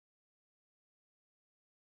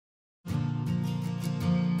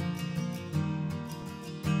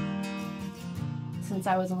Since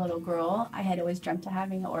I was a little girl, I had always dreamt of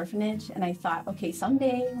having an orphanage, and I thought, okay,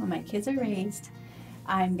 someday when my kids are raised,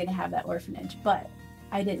 I'm gonna have that orphanage. But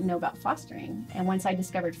I didn't know about fostering, and once I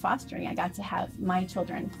discovered fostering, I got to have my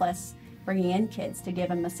children plus bringing in kids to give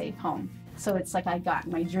them a safe home. So it's like I got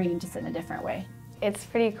my dream just in a different way. It's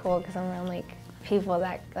pretty cool because I'm around like people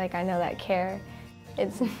that I know that care.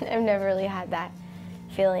 I've never really had that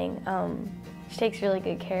feeling. She takes really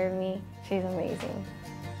good care of me. She's amazing.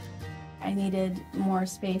 I needed more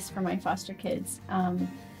space for my foster kids,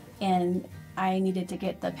 and I needed to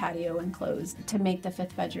get the patio enclosed to make the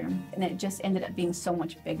 5th bedroom, and it just ended up being so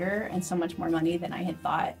much bigger and so much more money than I had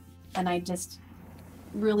thought, and I just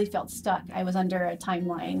really felt stuck. I was under a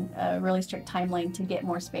timeline, a really strict timeline to get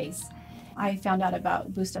more space. I found out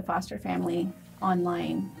about Busta Foster Family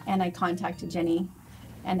online, and I contacted Jenny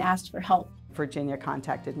and asked for help. Virginia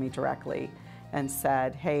contacted me directly and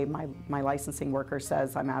said, hey, my licensing worker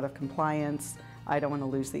says I'm out of compliance. I don't want to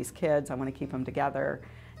lose these kids. I want to keep them together.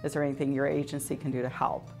 Is there anything your agency can do to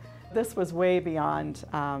help? This was way beyond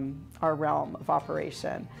our realm of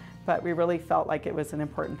operation, but we really felt like it was an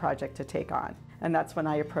important project to take on. And that's when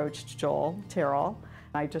I approached Joel Terrell.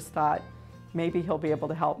 I just thought, maybe he'll be able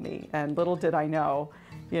to help me. And little did I know,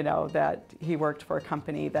 that he worked for a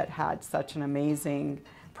company that had such an amazing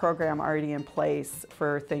program already in place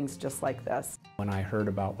for things just like this. When I heard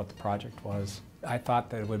about what the project was, I thought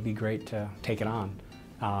that it would be great to take it on.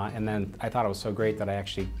 And then I thought it was so great that I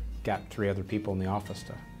actually got 3 other people in the office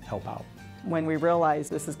to help out. When we realized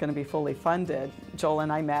this is going to be fully funded, Joel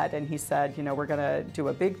and I met and he said, we're going to do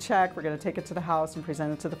a big check, we're going to take it to the house and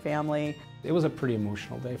present it to the family. It was a pretty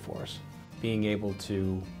emotional day for us. Being able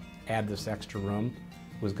to add this extra room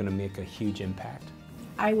was going to make a huge impact.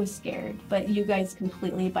 I was scared, but you guys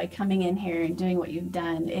completely, by coming in here and doing what you've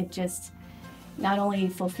done, it just not only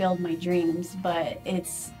fulfilled my dreams, but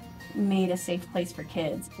it's made a safe place for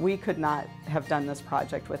kids. We could not have done this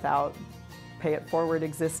project without Pay It Forward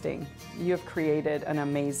existing. You have created an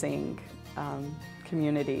amazing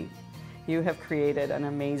community. You have created an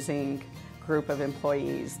amazing group of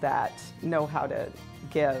employees that know how to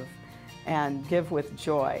give and give with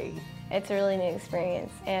joy. It's a really new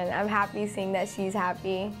experience, and I'm happy seeing that she's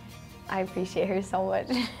happy. I appreciate her so much.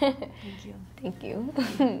 Thank you. Thank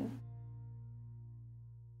you.